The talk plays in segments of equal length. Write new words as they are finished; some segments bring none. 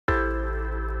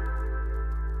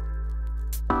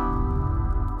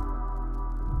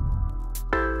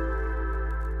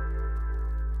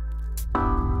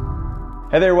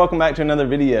Hey there, welcome back to another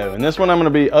video. In this one I'm going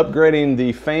to be upgrading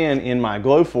the fan in my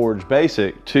Glowforge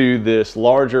Basic to this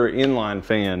larger inline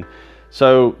fan.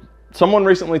 So someone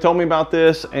recently told me about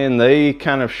this and they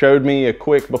kind of showed me a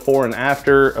quick before and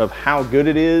after of how good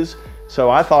it is. So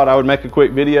I thought I would make a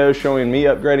quick video showing me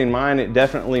upgrading mine. It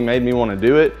definitely made me want to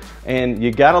do it. And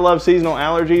you gotta love seasonal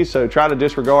allergies, so try to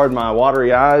disregard my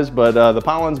watery eyes, but the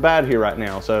pollen's bad here right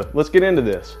now. So let's get into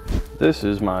this. This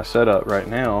is my setup right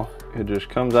now. It just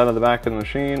comes out of the back of the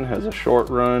machine, has a short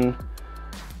run,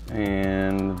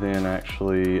 and then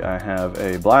actually I have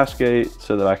a blast gate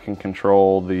so that I can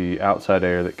control the outside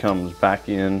air that comes back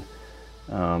in.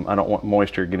 I don't want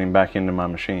moisture getting back into my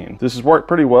machine. This has worked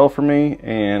pretty well for me,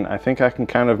 and I think I can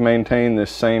kind of maintain this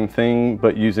same thing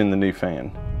but using the new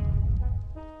fan.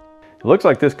 It looks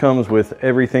like this comes with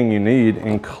everything you need,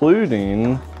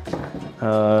 including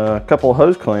a couple of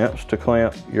hose clamps to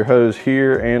clamp your hose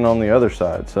here and on the other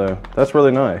side, so that's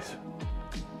really nice.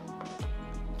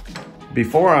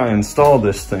 Before I install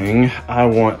this thing, I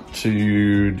want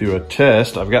to do a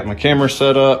test. I've got my camera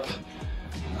set up.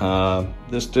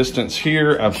 This distance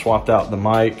here, I've swapped out the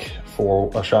mic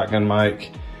for a shotgun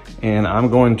mic, and I'm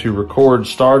going to record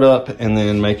startup and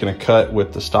then making a cut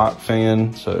with the stock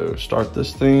fan. So start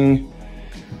this thing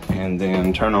and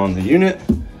then turn on the unit.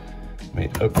 Let me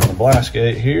open the blast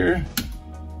gate here.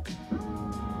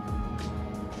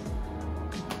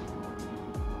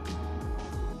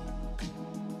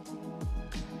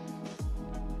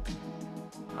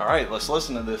 All right, let's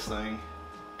listen to this thing.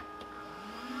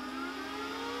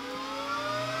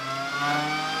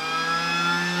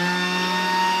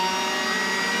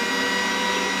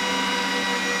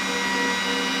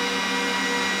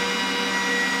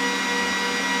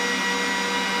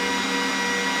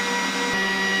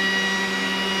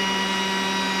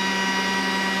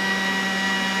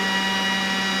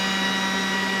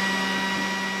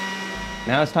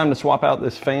 Now it's time to swap out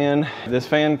this fan. This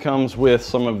fan comes with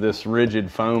some of this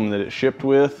rigid foam that it's shipped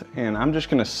with, and I'm just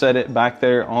gonna set it back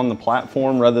there on the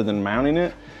platform rather than mounting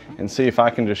it and see if I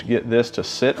can just get this to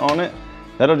sit on it.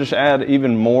 That'll just add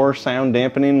even more sound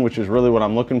dampening, which is really what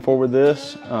I'm looking for with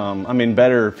this. I mean,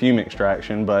 better fume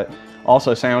extraction, but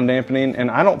also sound dampening, and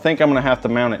I don't think I'm gonna have to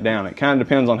mount it down. It kind of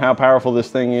depends on how powerful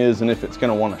this thing is and if it's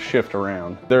gonna wanna shift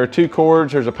around. There are two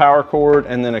cords. There's a power cord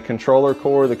and then a controller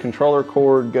cord. The controller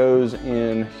cord goes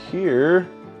in here,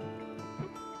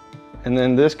 and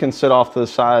then this can sit off to the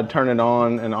side, turn it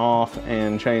on and off,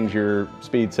 and change your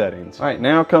speed settings. All right,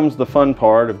 now comes the fun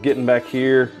part of getting back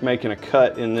here, making a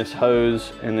cut in this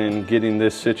hose, and then getting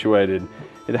this situated.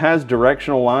 It has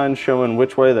directional lines showing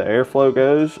which way the airflow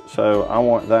goes, so I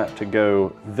want that to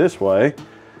go this way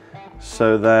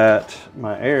so that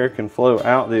my air can flow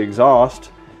out the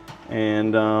exhaust,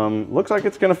 and looks like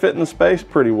it's gonna fit in the space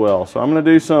pretty well. So I'm gonna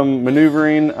do some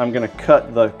maneuvering. I'm gonna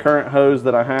cut the current hose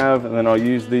that I have, and then I'll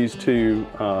use these two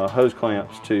hose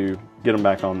clamps to get them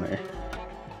back on there.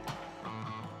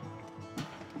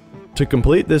 To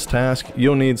complete this task,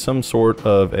 you'll need some sort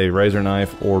of a razor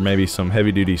knife or maybe some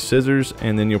heavy-duty scissors,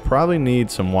 and then you'll probably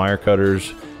need some wire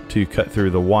cutters to cut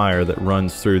through the wire that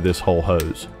runs through this whole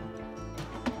hose.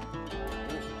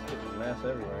 It's a mess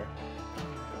everywhere.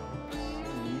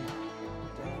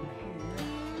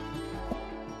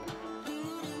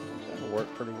 That'll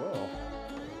work pretty well.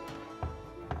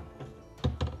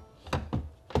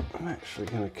 I'm actually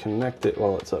going to connect it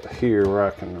while it's up here where I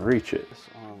can reach it. This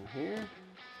on here.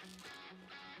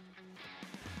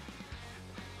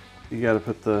 You got to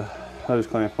put the hose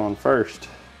clamp on first.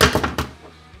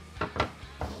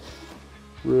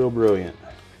 Real brilliant.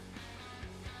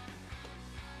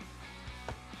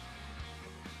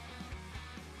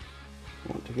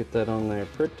 Want to get that on there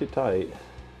pretty tight.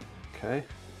 Okay,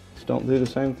 just don't do the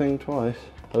same thing twice.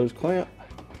 Hose clamp.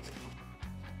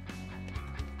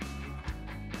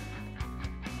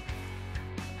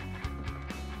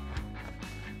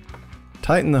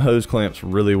 Tighten the hose clamps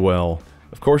really well.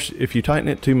 Of course, if you tighten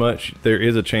it too much, there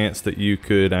is a chance that you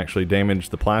could actually damage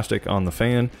the plastic on the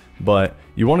fan, but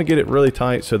you want to get it really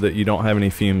tight so that you don't have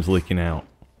any fumes leaking out.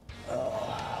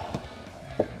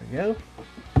 There we go.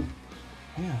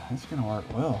 Yeah, that's gonna work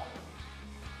well.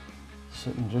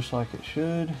 Sitting just like it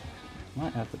should.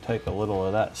 Might have to take a little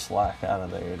of that slack out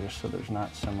of there just so there's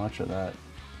not so much of that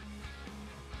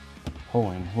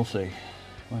pulling. We'll see.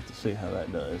 We'll have to see how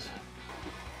that does.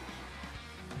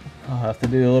 I'll have to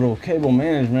do a little cable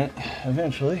management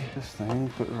eventually. This thing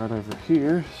put right over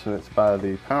here so it's by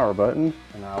the power button,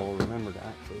 and I will remember to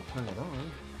actually turn it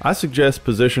on. I suggest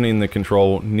positioning the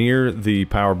control near the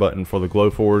power button for the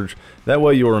Glowforge. That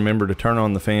way you'll remember to turn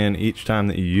on the fan each time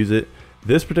that you use it.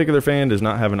 This particular fan does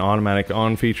not have an automatic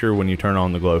on feature when you turn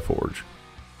on the Glowforge.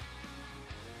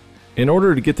 In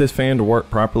order to get this fan to work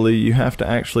properly, you have to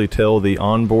actually tell the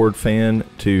onboard fan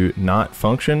to not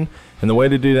function. And the way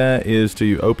to do that is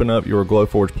to open up your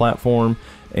Glowforge platform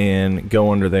and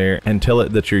go under there and tell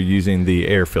it that you're using the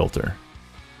air filter.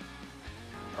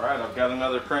 All right, I've got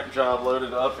another print job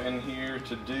loaded up in here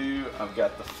to do. I've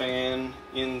got the fan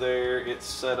in there, it's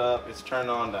set up, it's turned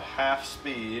on to half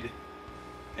speed,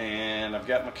 and I've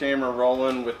got my camera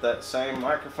rolling with that same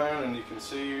microphone, and you can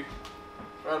see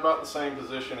right about the same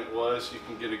position it was, so you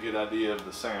can get a good idea of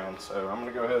the sound. So I'm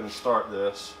gonna go ahead and start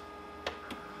this.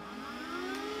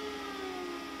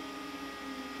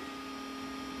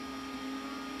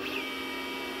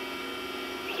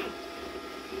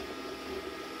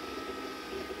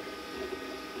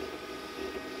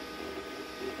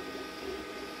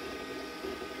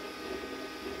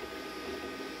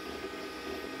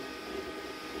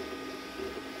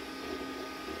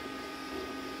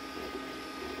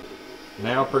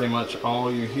 Now pretty much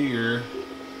all you hear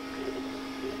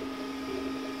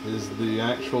is the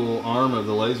actual arm of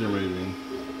the laser moving.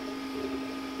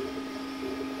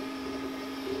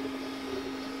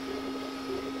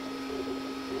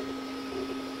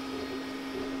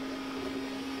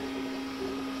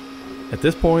 At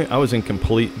this point, I was in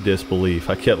complete disbelief.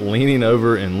 I kept leaning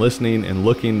over and listening and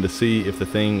looking to see if the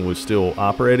thing was still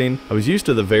operating. I was used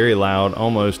to the very loud,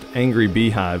 almost angry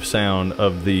beehive sound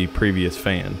of the previous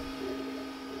fan.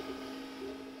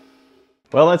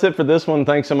 Well, that's it for this one.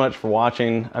 Thanks so much for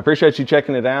watching. I appreciate you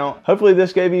checking it out. Hopefully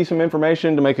this gave you some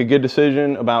information to make a good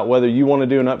decision about whether you want to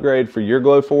do an upgrade for your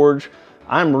Glowforge.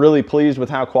 I'm really pleased with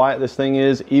how quiet this thing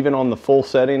is, even on the full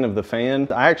setting of the fan.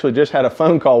 I actually just had a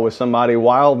phone call with somebody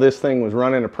while this thing was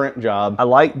running a print job. I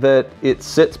like that it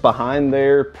sits behind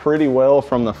there pretty well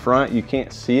from the front. You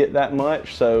can't see it that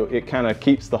much, so it kind of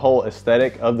keeps the whole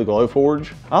aesthetic of the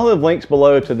Glowforge. I'll have links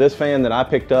below to this fan that I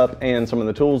picked up and some of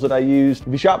the tools that I used.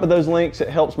 If you shop with those links, it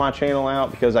helps my channel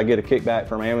out because I get a kickback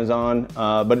from Amazon,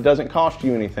 but it doesn't cost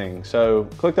you anything. So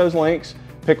click those links,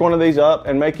 pick one of these up,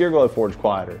 and make your Glowforge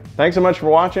quieter. Thanks so much for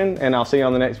watching, and I'll see you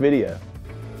on the next video.